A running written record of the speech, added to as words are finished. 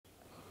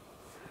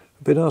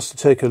I've been asked to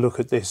take a look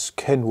at this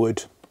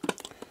Kenwood.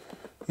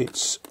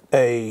 It's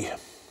a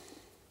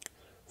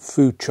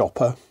food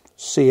chopper,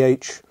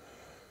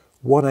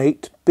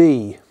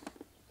 CH18B.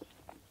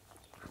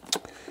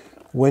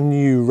 When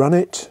you run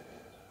it,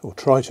 or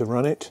try to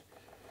run it,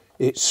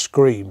 it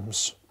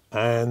screams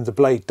and the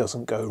blade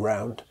doesn't go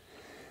round.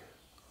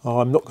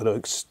 I'm not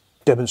going to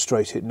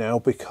demonstrate it now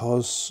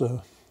because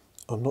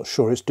I'm not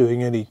sure it's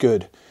doing any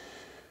good.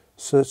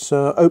 So let's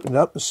open it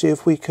up and see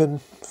if we can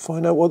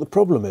find out what the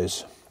problem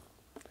is.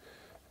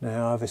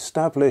 Now I've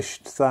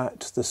established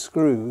that the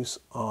screws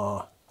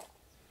are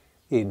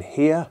in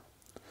here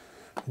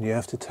and you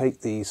have to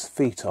take these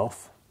feet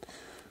off.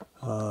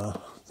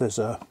 There's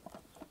a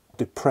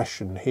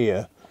depression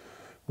here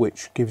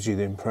which gives you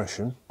the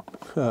impression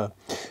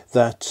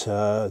that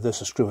there's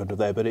a screw under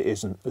there, but it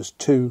isn't. There's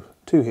two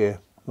here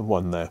and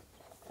one there.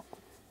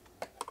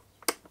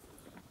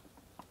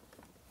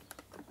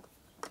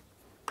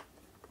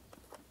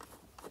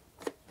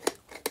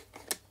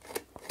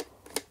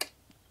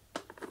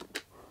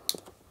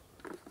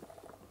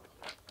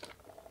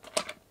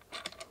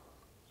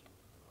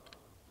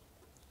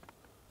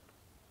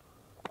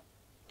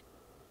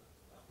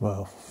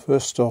 Well,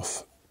 first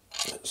off,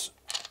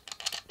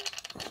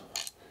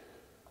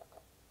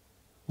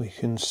 we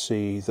can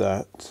see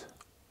that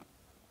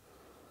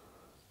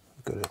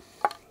we've got a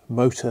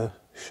motor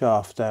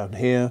shaft down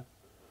here,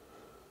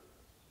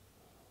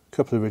 a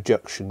couple of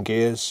reduction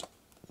gears,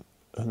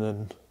 and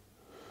then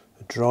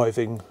a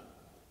driving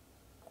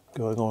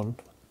going on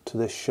to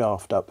this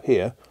shaft up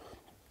here.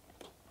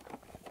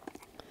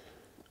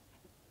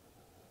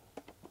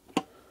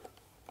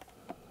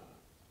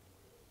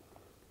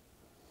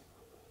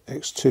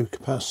 X2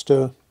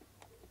 capacitor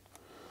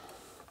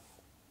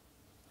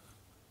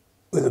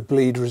with a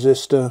bleed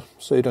resistor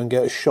so you don't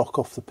get a shock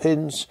off the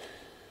pins,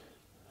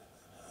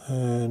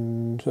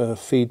 and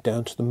feed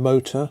down to the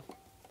motor.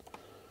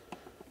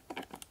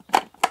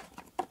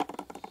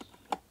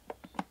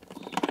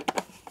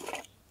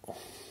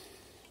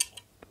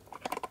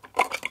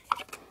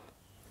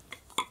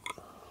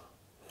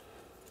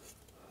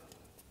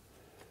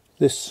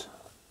 This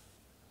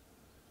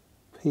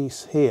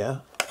piece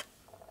here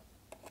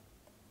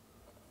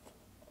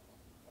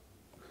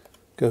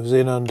goes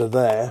in under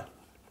there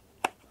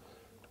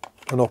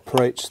and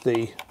operates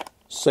the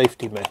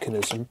safety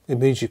mechanism. It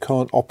means you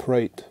can't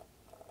operate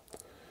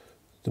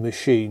the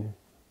machine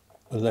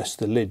unless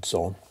the lid's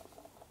on.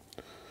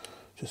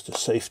 Just a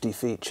safety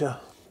feature.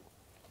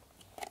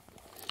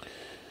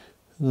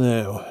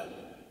 Now,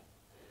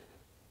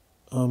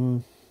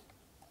 I'm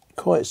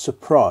quite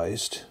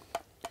surprised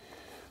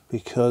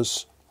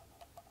because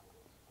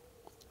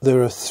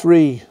there are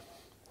 3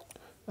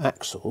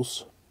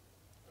 axles,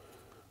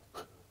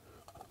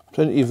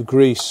 plenty of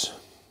grease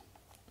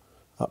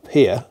up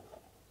here,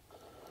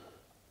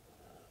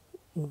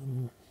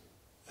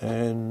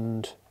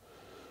 and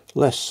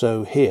less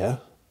so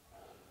here,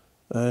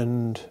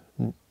 and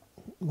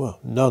well,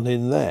 none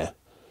in there.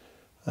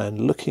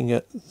 And looking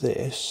at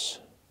this,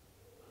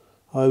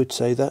 I would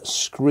say that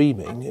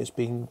screaming is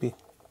being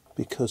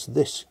because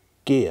this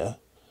gear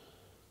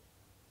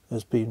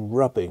has been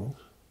rubbing. In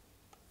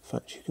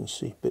fact, you can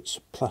see bits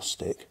of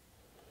plastic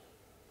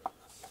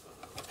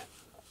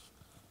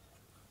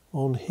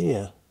on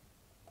here.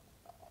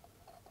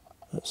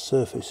 That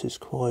surface is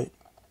quite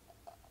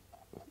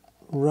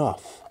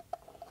rough.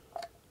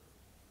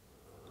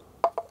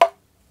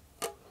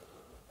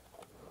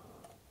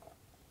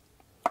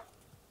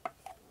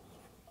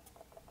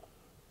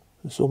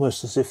 It's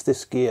almost as if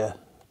this gear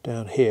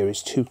down here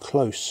is too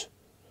close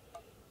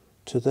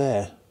to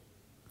there,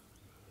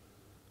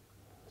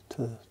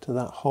 to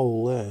that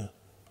hole there.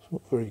 It's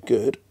not very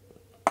good.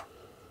 I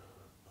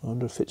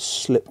wonder if it's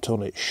slipped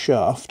on its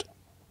shaft.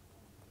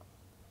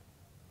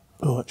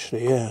 Oh,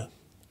 actually, yeah.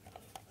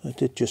 I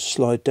did just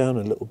slide down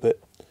a little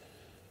bit.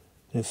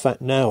 In fact,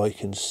 now I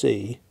can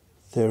see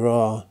there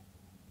are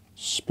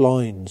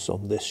splines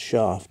on this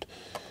shaft.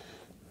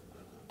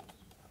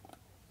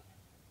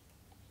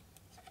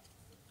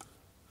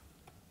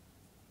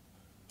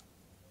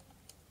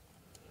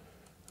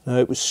 Now,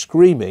 it was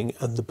screaming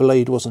and the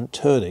blade wasn't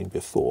turning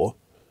before,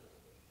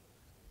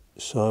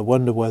 so I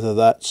wonder whether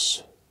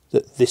that's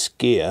that this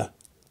gear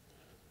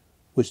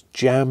was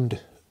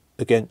jammed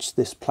against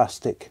this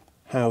plastic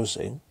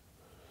housing.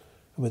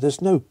 I mean,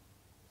 there's no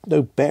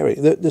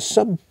bearing. There's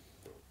some.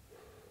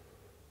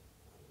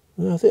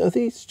 I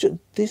think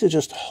these are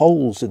just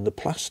holes in the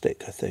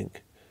plastic. I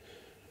think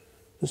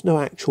there's no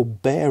actual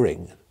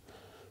bearing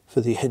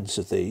for the ends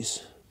of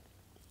these.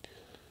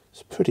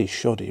 It's pretty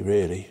shoddy,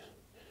 really.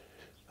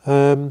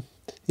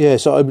 Yeah,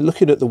 so I'm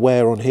looking at the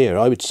wear on here.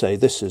 I would say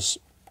this has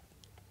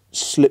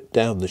slipped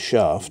down the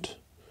shaft,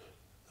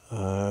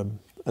 and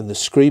the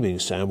screaming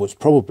sound was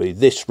probably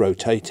this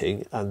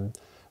rotating and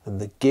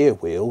the gear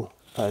wheel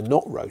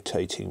not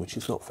rotating, which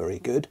is not very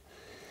good.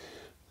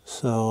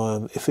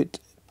 So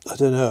I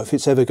don't know if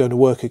it's ever going to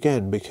work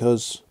again,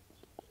 because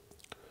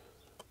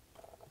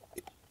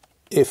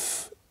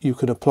if you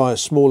can apply a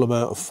small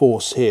amount of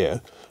force here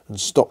and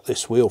stop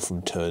this wheel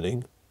from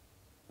turning,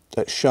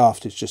 that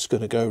shaft is just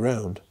going to go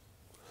round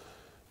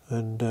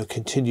and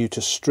continue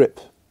to strip,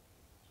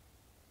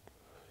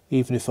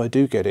 even if I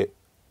do get it.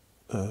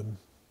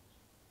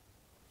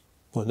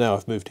 Well, now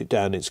I've moved it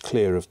down, it's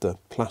clear of the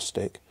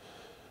plastic.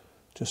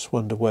 Just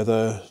wonder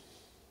whether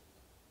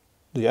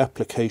the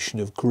application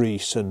of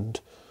grease and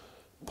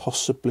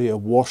possibly a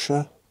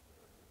washer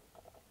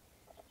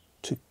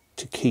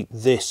to keep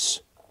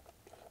this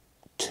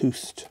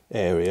toothed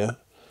area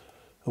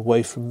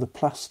away from the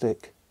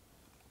plastic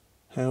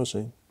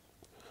housing.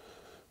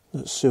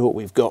 Let's see what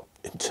we've got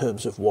in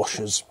terms of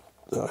washers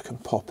that I can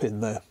pop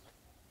in there.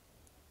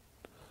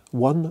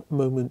 One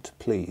moment,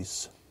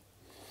 please.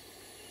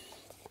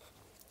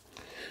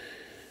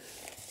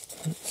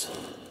 Let's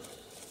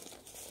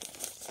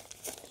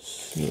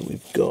see what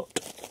we've got.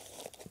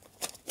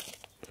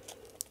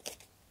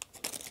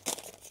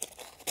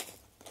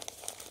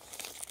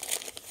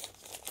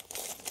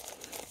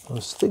 I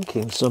was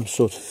thinking some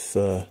sort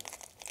of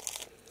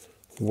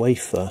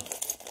wafer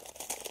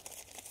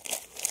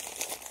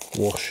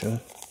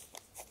washer.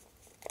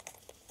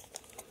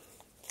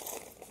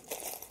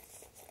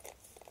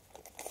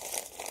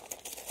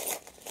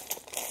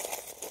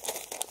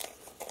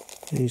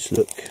 These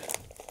look,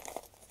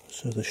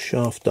 so the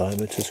shaft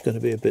diameter is going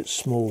to be a bit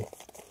small.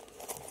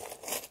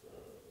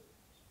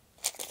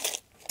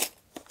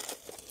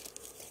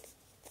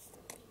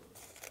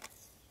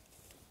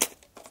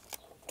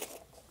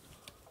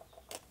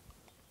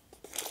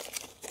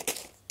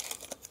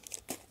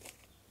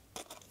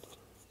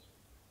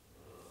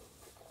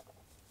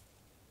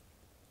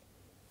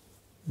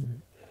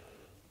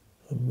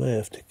 I may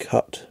have to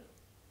cut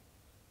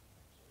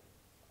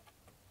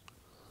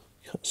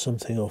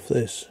something off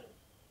this.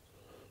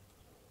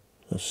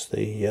 That's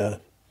the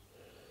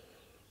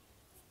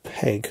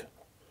peg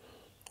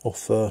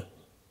off a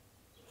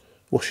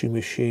washing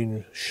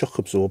machine shock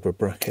absorber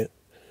bracket.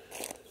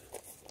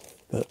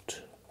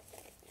 But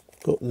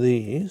got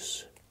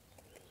these.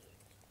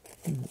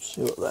 Let's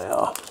see what they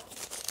are.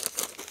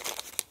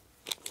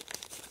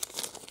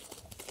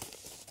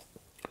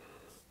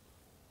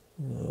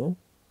 No.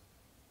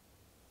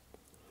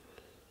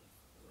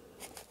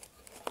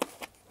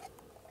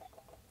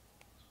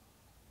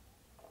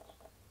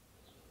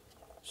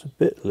 It's a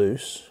bit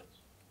loose,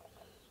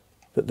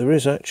 but there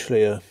is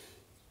actually a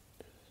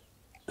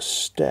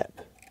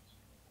step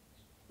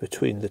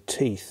between the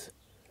teeth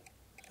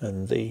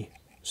and the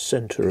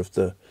centre of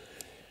the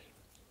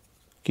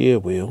gear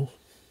wheel.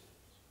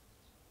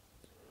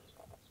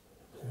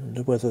 I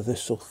wonder whether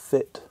this will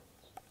fit.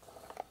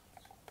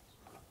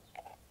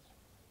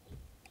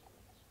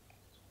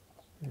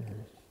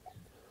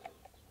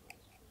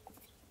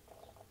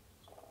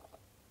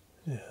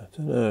 Yeah, I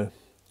don't know.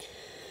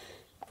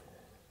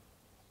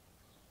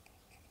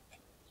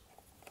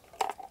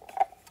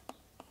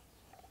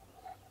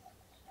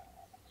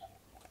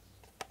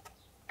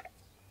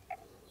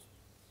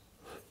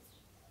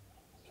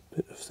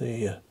 Bit of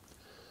the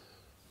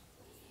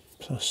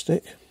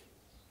plastic.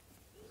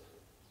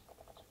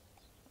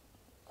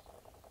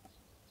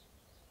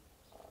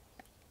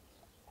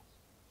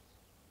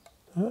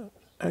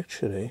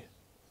 Actually,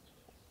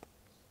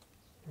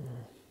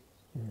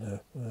 no,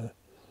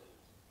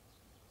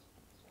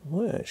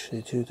 might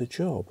actually do the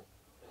job.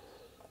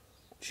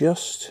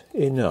 Just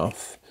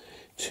enough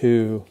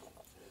to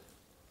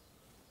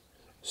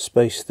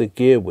space the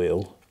gear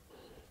wheel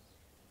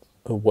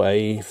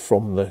away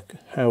from the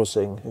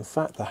housing. In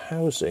fact, the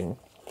housing,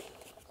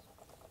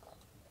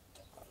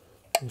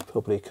 you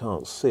probably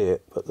can't see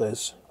it, but there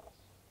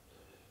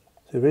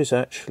is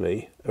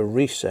actually a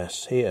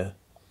recess here.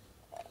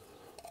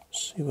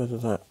 Let's see whether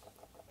that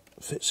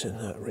fits in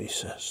that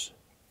recess.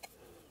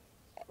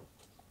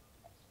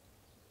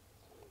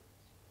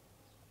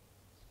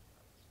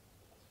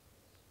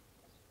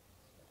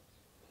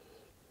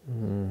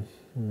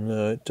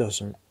 No, it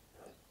doesn't.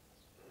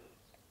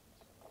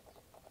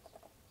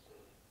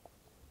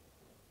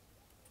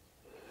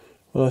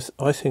 Well,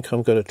 I think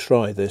I'm going to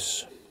try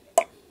this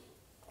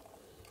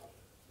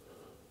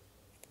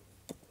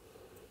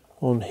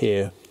on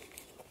here.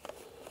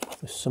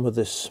 There's some of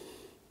this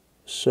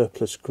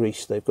surplus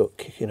grease they've got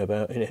kicking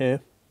about in here,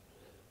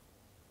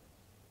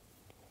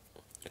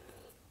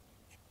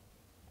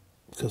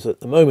 because at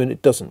the moment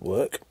it doesn't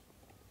work,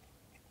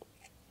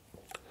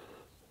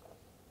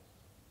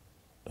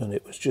 and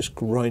it was just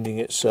grinding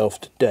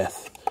itself to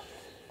death.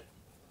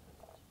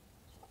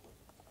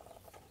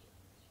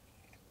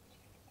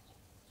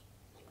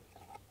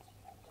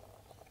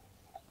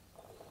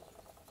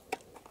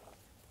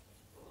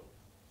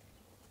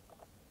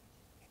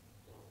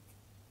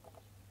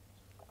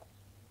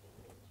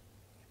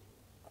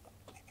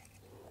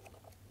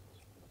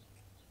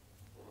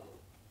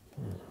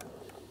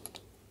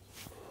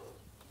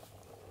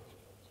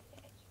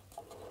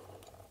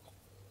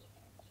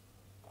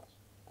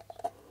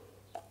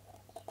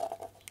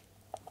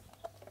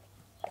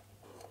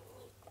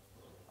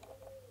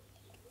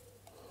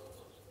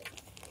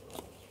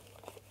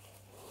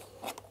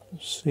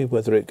 See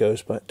whether it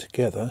goes back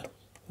together,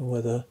 or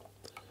whether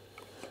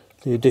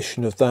the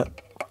addition of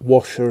that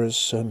washer has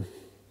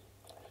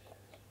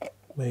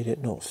made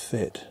it not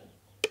fit.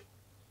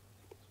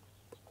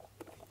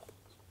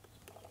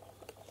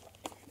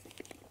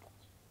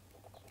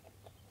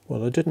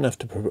 Well, I didn't have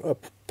to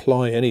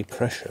apply any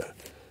pressure.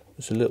 It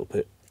was a little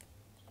bit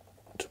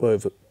to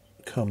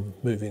overcome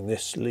moving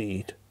this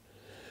lead,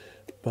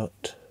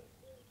 but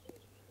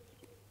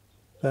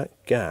that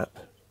gap,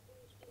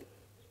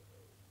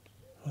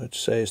 I'd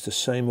say, is the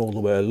same all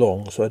the way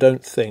along, so I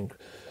don't think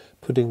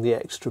putting the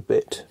extra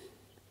bit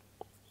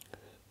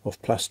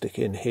of plastic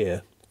in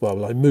here,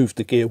 well, I moved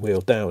the gear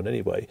wheel down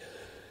anyway,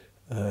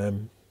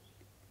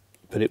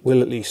 but it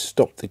will at least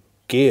stop the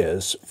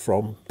gears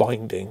from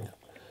binding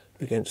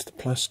against the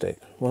plastic.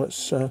 Well,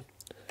 let's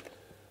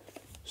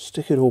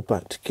stick it all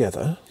back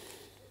together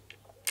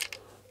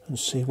and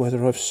see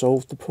whether I've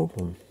solved the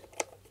problem.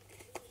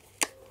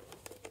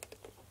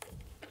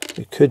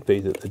 It could be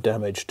that the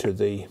damage to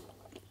the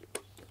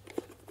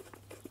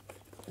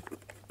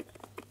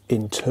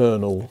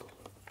internal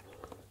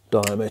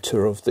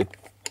diameter of the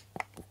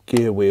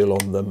gear wheel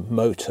on the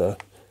motor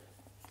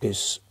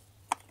is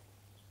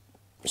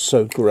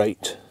so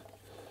great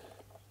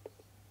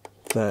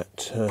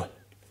that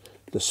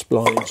the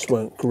splines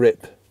won't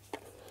grip.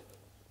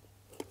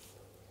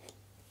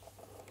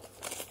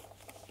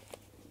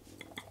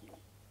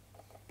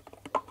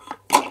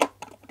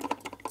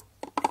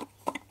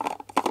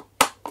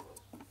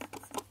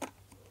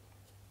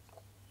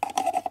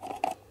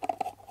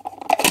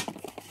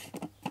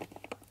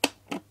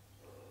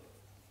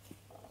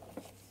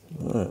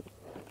 Right.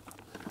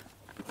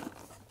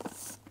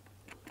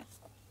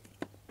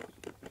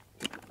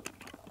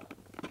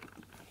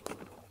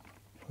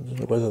 I don't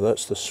know whether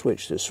that's the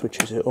switch that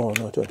switches it on.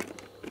 I don't.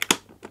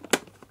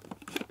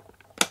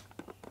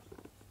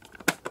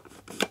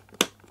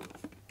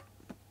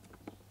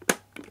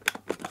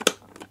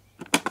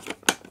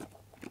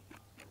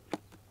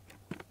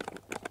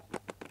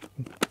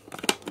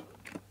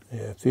 Yeah,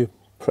 if you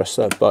press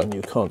that button,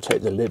 you can't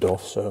take the lid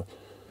off. So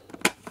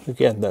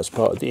again, that's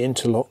part of the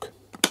interlock.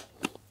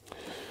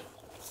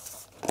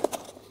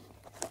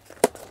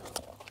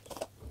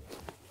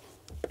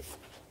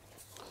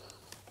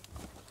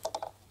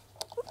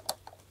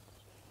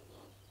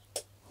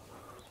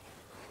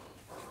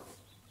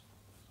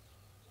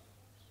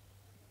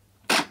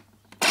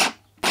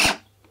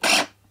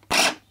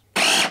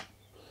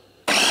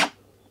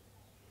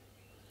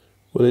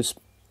 Well, it's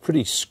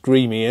pretty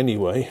screamy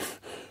anyway,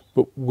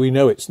 but we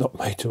know it's not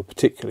made to a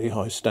particularly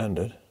high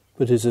standard.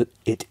 But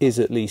it is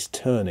at least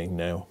turning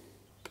now.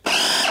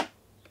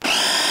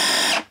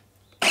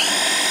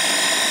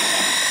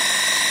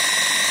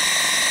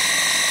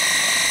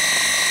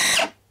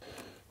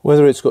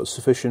 Whether it's got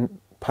sufficient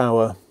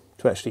power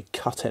to actually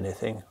cut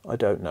anything, I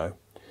don't know.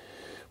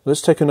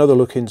 Let's take another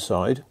look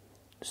inside,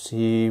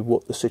 see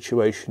what the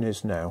situation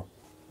is now.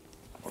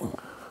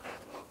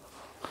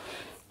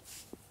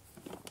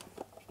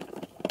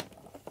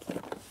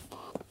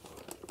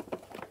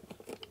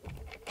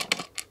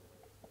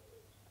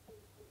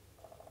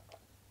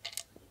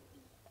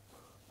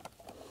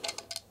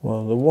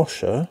 Well, the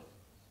washer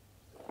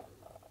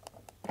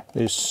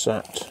is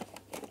sat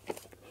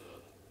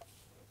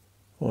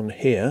on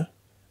here.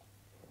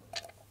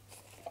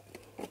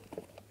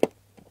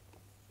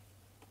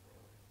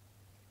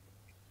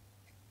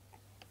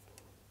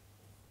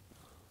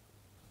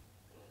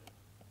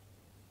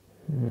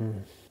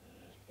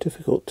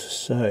 Difficult to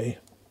say.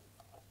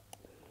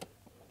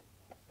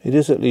 It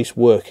is at least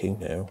working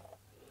now.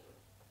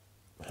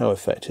 How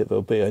effective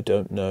it'll be, I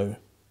don't know.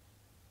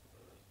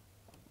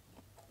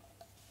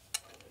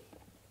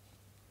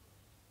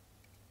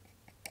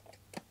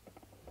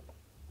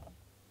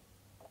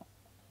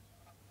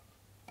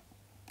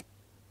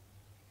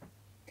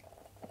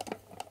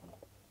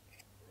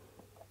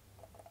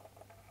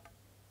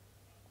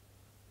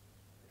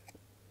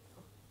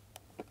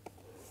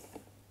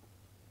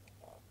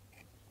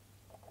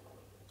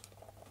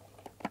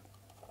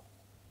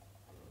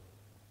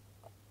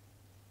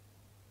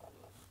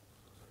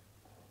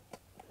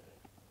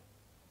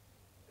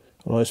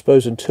 Well, I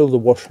suppose until the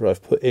washer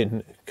I've put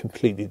in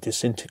completely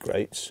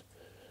disintegrates,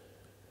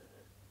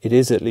 it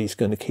is at least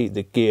going to keep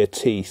the gear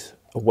teeth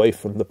away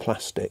from the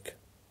plastic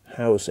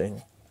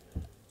housing.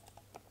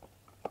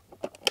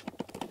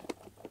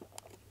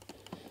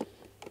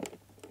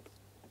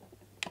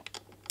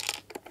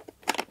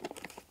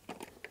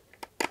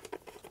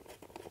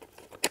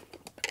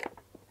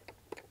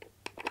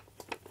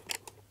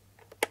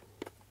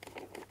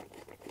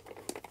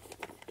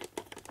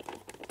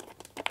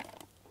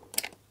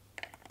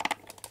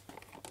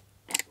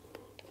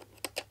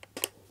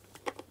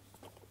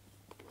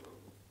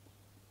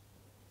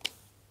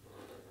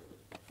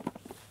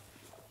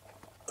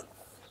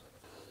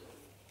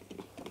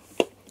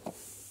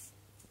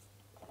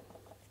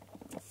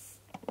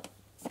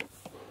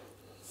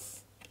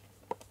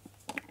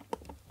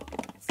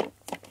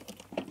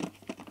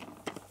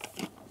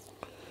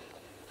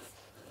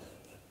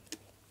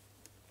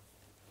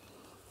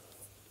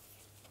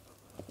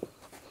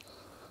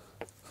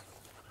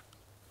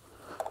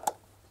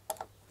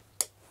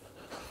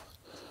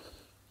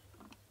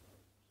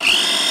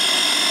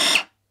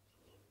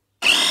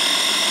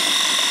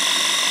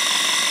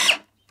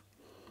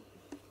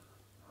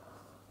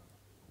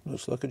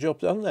 Looks like a job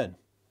done then.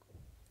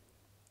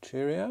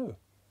 Cheerio.